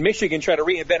Callahan, and Michigan try to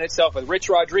reinvent itself with Rich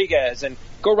Rodriguez, and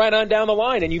go right on down the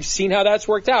line, and you've seen how that's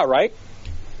worked out, right?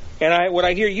 And what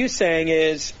I hear you saying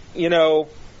is,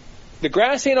 the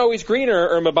grass ain't always greener,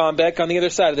 Irma Bombeck, on the other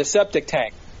side of the septic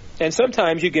tank. And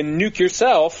sometimes you can nuke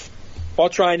yourself while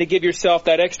trying to give yourself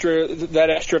that extra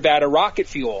vat of rocket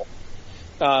fuel.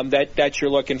 that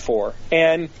you're looking for.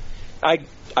 And I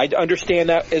understand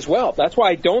that as well. That's why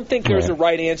I don't think there's a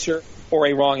right answer or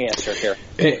a wrong answer here.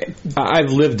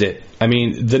 I've lived it. I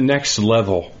mean, the next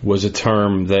level was a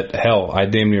term that, hell, I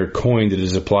damn near coined it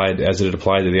as it applied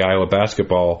to the Iowa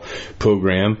basketball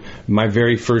program. My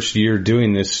very first year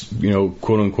doing this,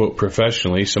 quote unquote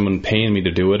professionally, someone paying me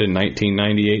to do it in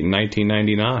 1998 and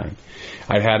 1999.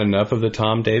 I'd had enough of the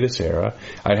Tom Davis era.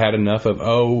 I'd had enough of,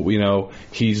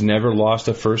 he's never lost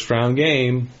a first round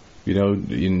game.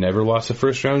 You never lost a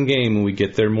first round game, and we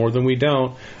get there more than we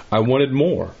don't. I wanted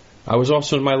more. I was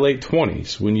also in my late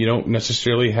 20s when you don't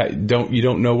necessarily you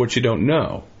don't know what you don't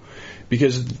know.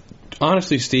 Because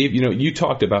honestly, Steve, you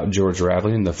talked about George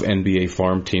Raveling and the NBA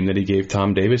farm team that he gave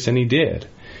Tom Davis, and he did.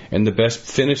 And the best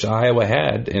finish Iowa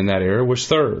had in that era was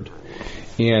third.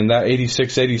 And that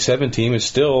 86-87 team is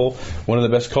still one of the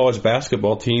best college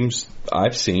basketball teams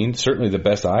I've seen, certainly the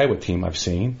best Iowa team I've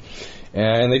seen.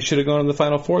 And they should have gone to the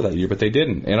Final Four that year, but they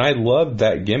didn't. And I loved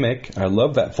that gimmick. I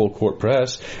loved that full court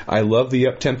press. I love the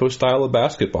up-tempo style of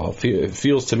basketball. It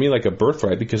feels to me like a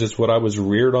birthright because it's what I was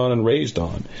reared on and raised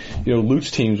on. Lute's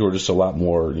teams were just a lot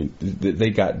more,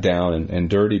 they got down and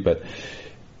dirty. But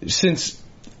since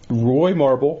Roy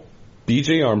Marble,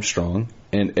 B.J. Armstrong,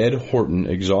 and Ed Horton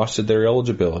exhausted their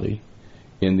eligibility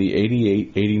in the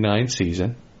 88-89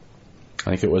 season,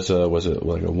 I think it was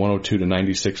like a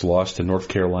 102-96 loss to North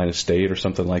Carolina State or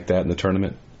something like that in the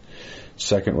tournament,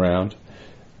 second round.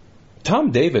 Tom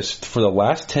Davis, for the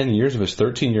last 10 years of his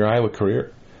 13-year Iowa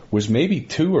career, was maybe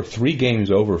 2 or 3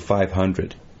 games over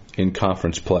 500 in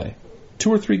conference play.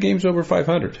 2 or 3 games over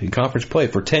 500 in conference play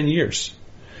for 10 years.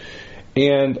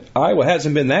 And Iowa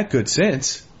hasn't been that good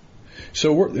since.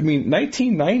 So,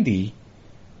 1990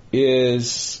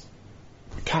 is,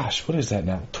 gosh, what is that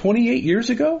now? 28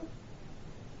 years ago?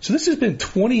 So this has been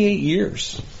 28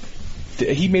 years.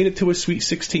 He made it to a Sweet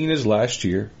 16 his last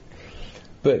year.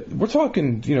 But we're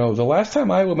talking, the last time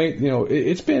Iowa made,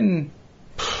 it's been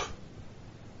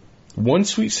one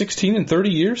Sweet 16 in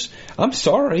 30 years. I'm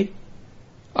sorry.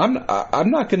 I'm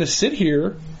not going to sit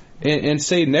here and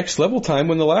say next level time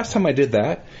when the last time I did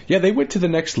that, they went to the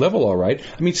next level all right.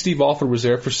 I mean, Steve Alford was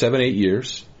there for 7-8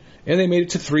 years. And they made it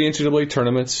to 3 NCAA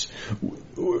tournaments.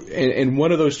 And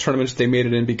one of those tournaments they made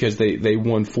it in because they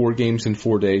won 4 games in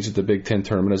 4 days at the Big Ten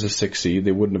tournament as a 6 seed.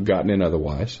 They wouldn't have gotten in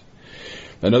otherwise.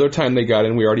 Another time they got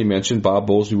in, we already mentioned, Bob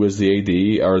Bowles, who was the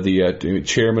AD, or the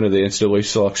chairman of the NCAA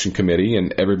selection committee,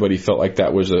 and everybody felt like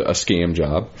that was a scam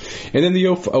job. And then the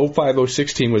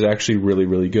 05-06 team was actually really,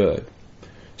 really good.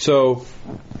 So,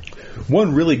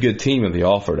 one really good team in the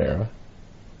Alford era.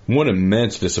 One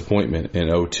immense disappointment in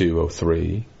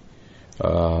 02-03.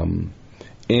 Or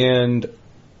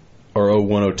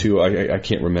 01-02, I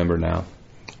can't remember now.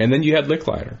 And then you had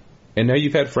Licklider. And now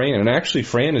you've had Fran. And actually,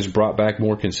 Fran has brought back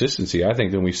more consistency, I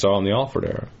think, than we saw in the Alford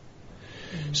era.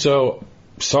 So,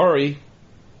 sorry.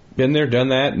 Been there, done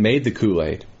that, made the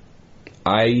Kool-Aid.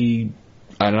 And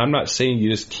I'm not saying you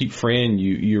just keep Fran,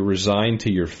 you're resigned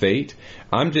to your fate.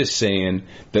 I'm just saying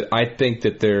that I think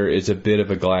that there is a bit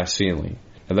of a glass ceiling.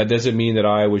 And that doesn't mean that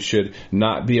Iowa should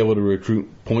not be able to recruit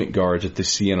point guards at the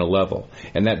Siena level.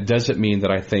 And that doesn't mean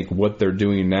that I think what they're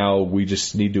doing now, we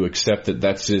just need to accept that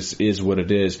that's just is what it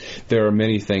is. There are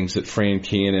many things that Fran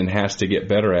can and has to get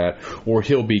better at, or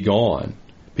he'll be gone.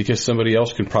 Because somebody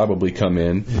else can probably come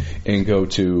in and go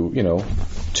to,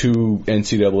 2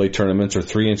 NCAA tournaments or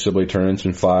 3 NCAA tournaments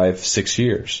in 5-6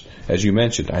 years. As you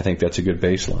mentioned, I think that's a good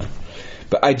baseline.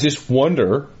 But I just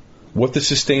wonder what the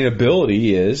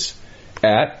sustainability is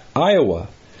at Iowa.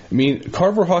 I mean,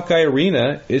 Carver Hawkeye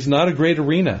Arena is not a great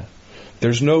arena.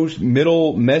 There's no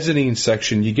middle mezzanine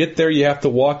section. You get there, you have to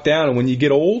walk down, and when you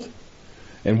get old,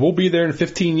 and we'll be there in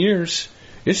 15 years,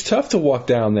 it's tough to walk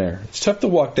down there. It's tough to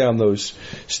walk down those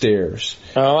stairs.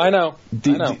 Oh, I know.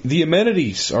 The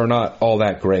amenities are not all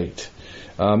that great.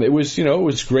 It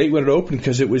was great when it opened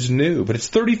because it was new, but it's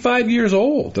 35 years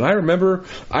old, and I remember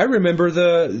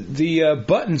the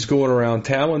buttons going around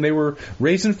town when they were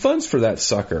raising funds for that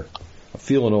sucker. I'm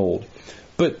feeling old,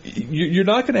 but you're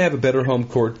not going to have a better home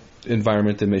court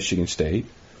environment than Michigan State,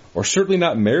 or certainly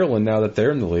not Maryland now that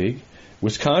they're in the league.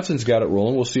 Wisconsin's got it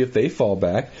rolling. We'll see if they fall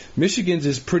back. Michigan's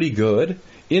is pretty good.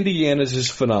 Indiana's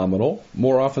is phenomenal,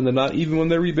 more often than not, even when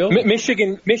they're rebuilding.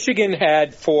 Michigan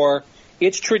had, for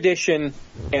its tradition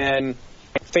and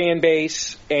fan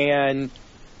base and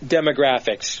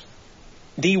demographics,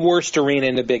 the worst arena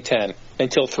in the Big Ten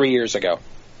until 3 years ago.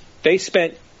 They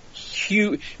spent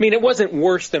huge. I mean, it wasn't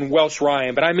worse than Welsh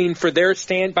Ryan, but I mean, for their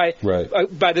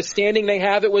by the standing they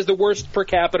have, it was the worst per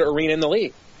capita arena in the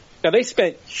league. Now, they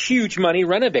spent huge money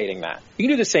renovating that. You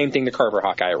can do the same thing to Carver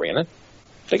Hawkeye Arena.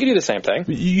 They could do the same thing.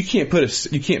 You can't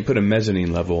put a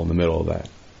mezzanine level in the middle of that.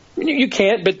 You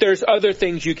can't, but there's other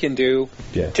things you can do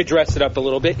to dress it up a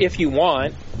little bit if you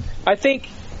want. I think.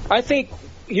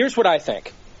 Here's what I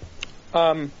think.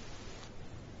 Pardon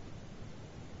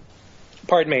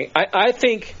me. I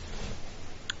think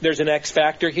there's an X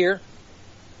factor here,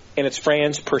 and it's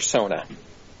Fran's persona.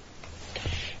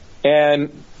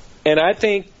 And I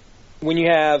think when you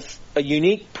have a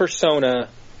unique persona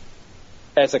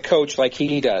as a coach like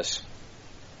he does,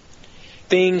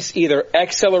 things either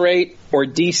accelerate or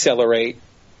decelerate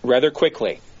rather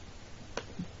quickly.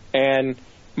 And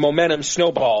momentum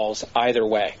snowballs either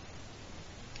way.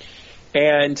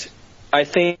 And I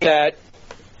think that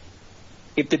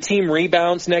if the team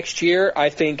rebounds next year, I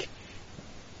think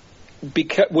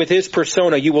with his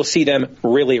persona, you will see them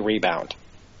really rebound.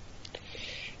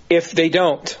 If they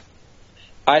don't,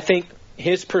 I think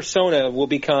his persona will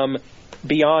become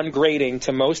beyond grating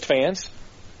to most fans,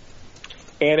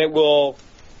 and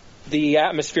the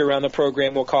atmosphere around the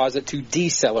program will cause it to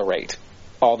decelerate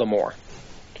all the more.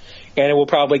 And it will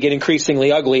probably get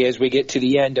increasingly ugly as we get to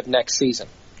the end of next season.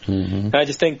 Mm-hmm. And I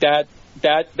just think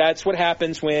that's what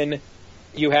happens when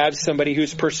you have somebody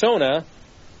whose persona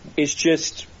is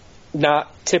just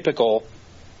not typical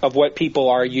of what people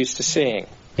are used to seeing.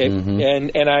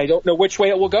 And I don't know which way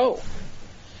it will go.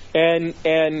 And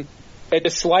at the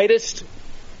slightest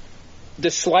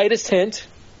hint,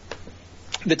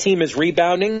 the team is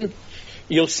rebounding,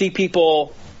 you'll see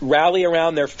people rally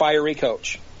around their fiery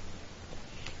coach.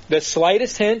 The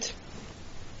slightest hint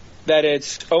that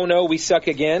it's, oh no, we suck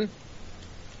again,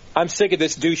 I'm sick of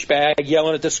this douchebag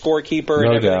yelling at the scorekeeper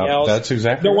and everything else. That's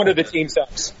exactly No right. wonder the team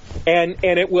sucks. And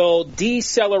it will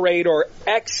decelerate or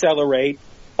accelerate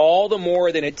all the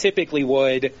more than it typically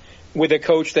would with a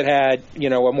coach that had,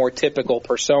 a more typical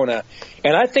persona.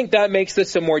 And I think that makes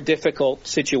this a more difficult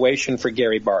situation for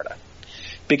Gary Barta.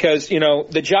 Because,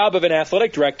 the job of an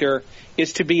athletic director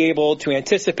is to be able to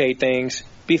anticipate things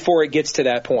before it gets to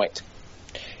that point.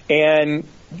 And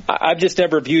I've just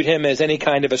never viewed him as any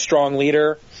kind of a strong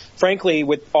leader. Frankly,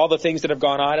 with all the things that have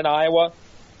gone on in Iowa,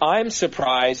 I'm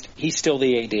surprised he's still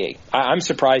the AD. I'm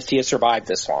surprised he has survived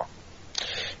this long.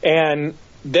 And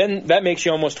then that makes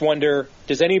you almost wonder,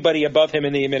 does anybody above him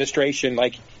in the administration,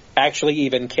 actually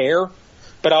even care?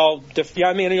 But I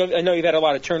know you've had a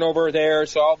lot of turnover there,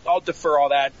 so I'll defer all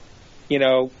that,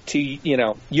 to,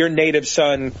 your native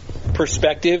son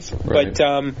perspective. Right.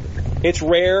 But it's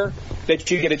rare that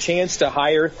you get a chance to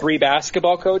hire 3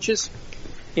 basketball coaches,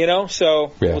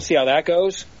 so we'll see how that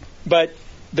goes. But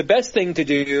the best thing to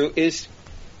do is,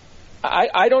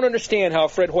 I don't understand how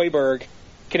Fred Hoiberg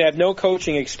can have no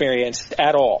coaching experience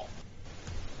at all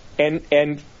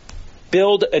and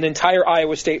build an entire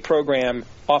Iowa State program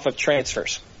off of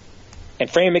transfers. And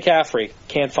Fran McCaffrey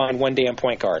can't find one damn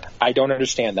point guard. I don't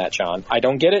understand that, John. I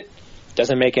don't get it.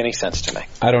 Doesn't make any sense to me.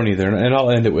 I don't either. And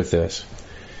I'll end it with this.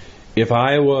 If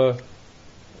Iowa,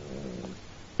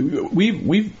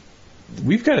 we've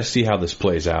got to see how this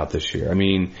plays out this year.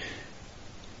 Meaning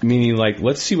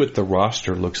let's see what the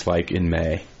roster looks like in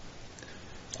May.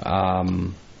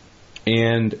 And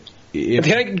if,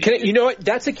 you know what?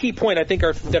 That's a key point I think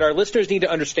that our listeners need to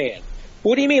understand.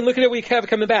 What do you mean? Look at what we have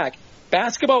coming back.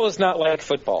 Basketball is not like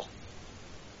football.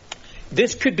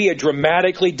 This could be a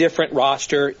dramatically different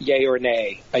roster, yay or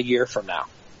nay, a year from now.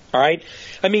 All right?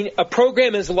 A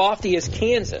program as lofty as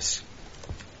Kansas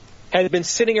has been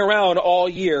sitting around all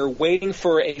year waiting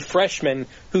for a freshman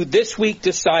who this week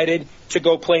decided to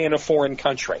go play in a foreign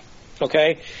country.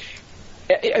 Okay?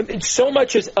 So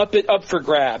much is up for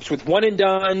grabs with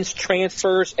one-and-dones,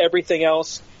 transfers, everything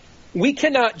else. We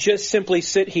cannot just simply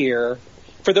sit here.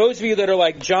 For those of you that are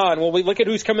like, John, well, we look at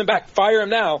who's coming back, fire him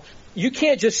now. You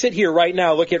can't just sit here right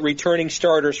now, look at returning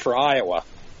starters for Iowa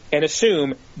and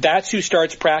assume that's who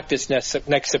starts practice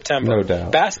next September. No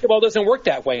doubt. Basketball doesn't work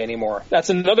that way anymore.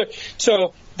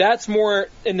 So that's more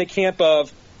in the camp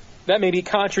of, that maybe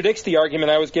contradicts the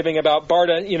argument I was giving about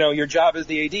Barta, your job as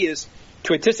the AD is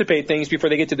to anticipate things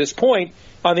before they get to this point.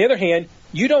 On the other hand,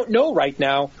 you don't know right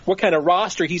now what kind of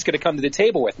roster he's going to come to the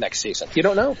table with next season. You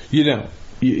don't know.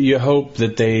 You hope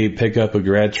that they pick up a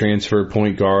grad transfer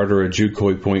point guard or a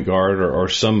JUCO point guard or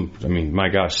some,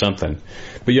 something.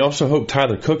 But you also hope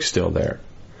Tyler Cook's still there.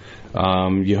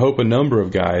 You hope a number of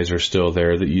guys are still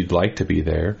there that you'd like to be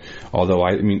there. Although,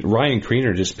 Ryan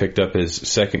Kriener just picked up his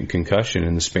second concussion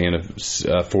in the span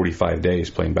of 45 days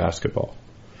playing basketball.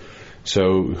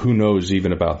 So who knows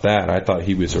even about that? I thought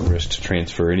he was a risk to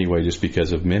transfer anyway just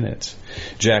because of minutes.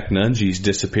 Jack Nunge's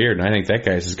disappeared, and I think that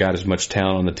guy's got as much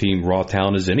talent on the team, raw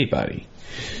talent, as anybody.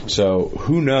 So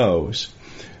who knows?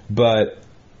 But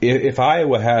if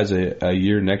Iowa has a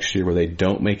year next year where they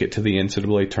don't make it to the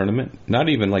NCAA tournament, not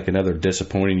even like another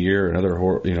disappointing year, another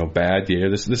bad year.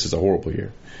 This is a horrible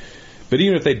year. But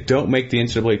even if they don't make the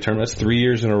NCAA tournament, that's 3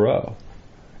 years in a row.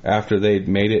 After they'd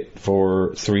made it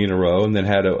for 3 in a row and then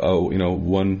had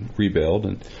one rebuild.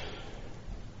 And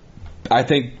I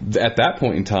think at that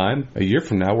point in time, a year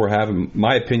from now,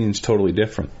 my opinion's totally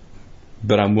different.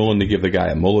 But I'm willing to give the guy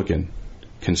a mulligan,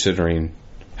 considering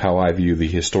how I view the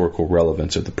historical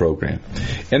relevance of the program.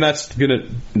 And that's going to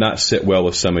not sit well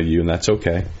with some of you, and that's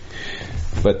okay.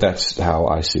 But that's how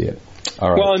I see it. All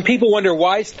right. Well, and people wonder,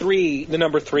 why is 3 the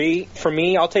number 3? For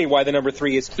me, I'll tell you why the number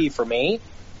 3 is key for me.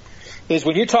 Is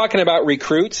when you're talking about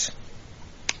recruits,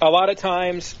 a lot of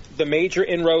times the major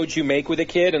inroads you make with a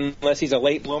kid, unless he's a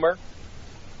late bloomer,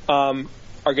 are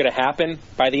going to happen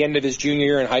by the end of his junior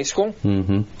year in high school.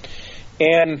 Mm-hmm.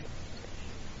 And,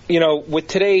 with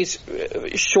today's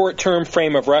short-term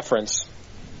frame of reference,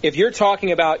 if you're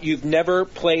talking about you've never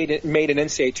made an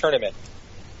NCAA tournament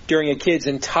during a kid's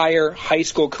entire high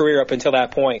school career up until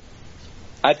that point,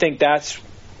 I think that's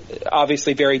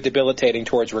obviously very debilitating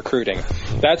towards recruiting.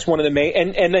 That's one of the main,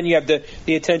 and then you have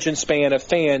the attention span of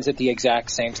fans at the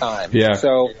exact same time. Yeah.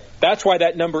 So that's why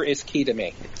that number is key to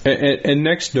me. And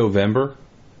next November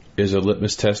is a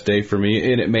litmus test day for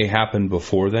me, and it may happen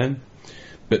before then.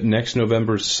 But next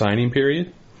November's signing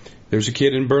period, there's a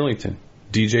kid in Burlington,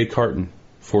 DJ Carton,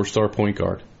 4-star point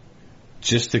guard.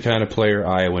 Just the kind of player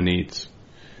Iowa needs.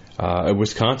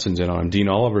 Wisconsin's in on him. Dean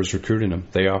Oliver's recruiting him.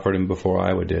 They offered him before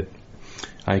Iowa did.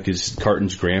 I think his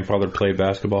Carton's grandfather played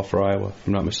basketball for Iowa, if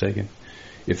I'm not mistaken.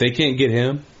 If they can't get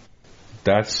him,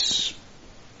 that's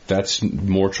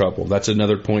more trouble. That's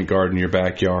another point guard in your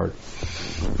backyard.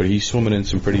 But he's swimming in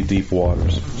some pretty deep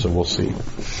waters, so we'll see.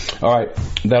 All right,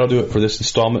 that'll do it for this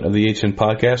installment of the HN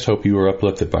Podcast. Hope you were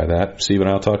uplifted by that. Steve and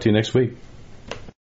I'll talk to you next week.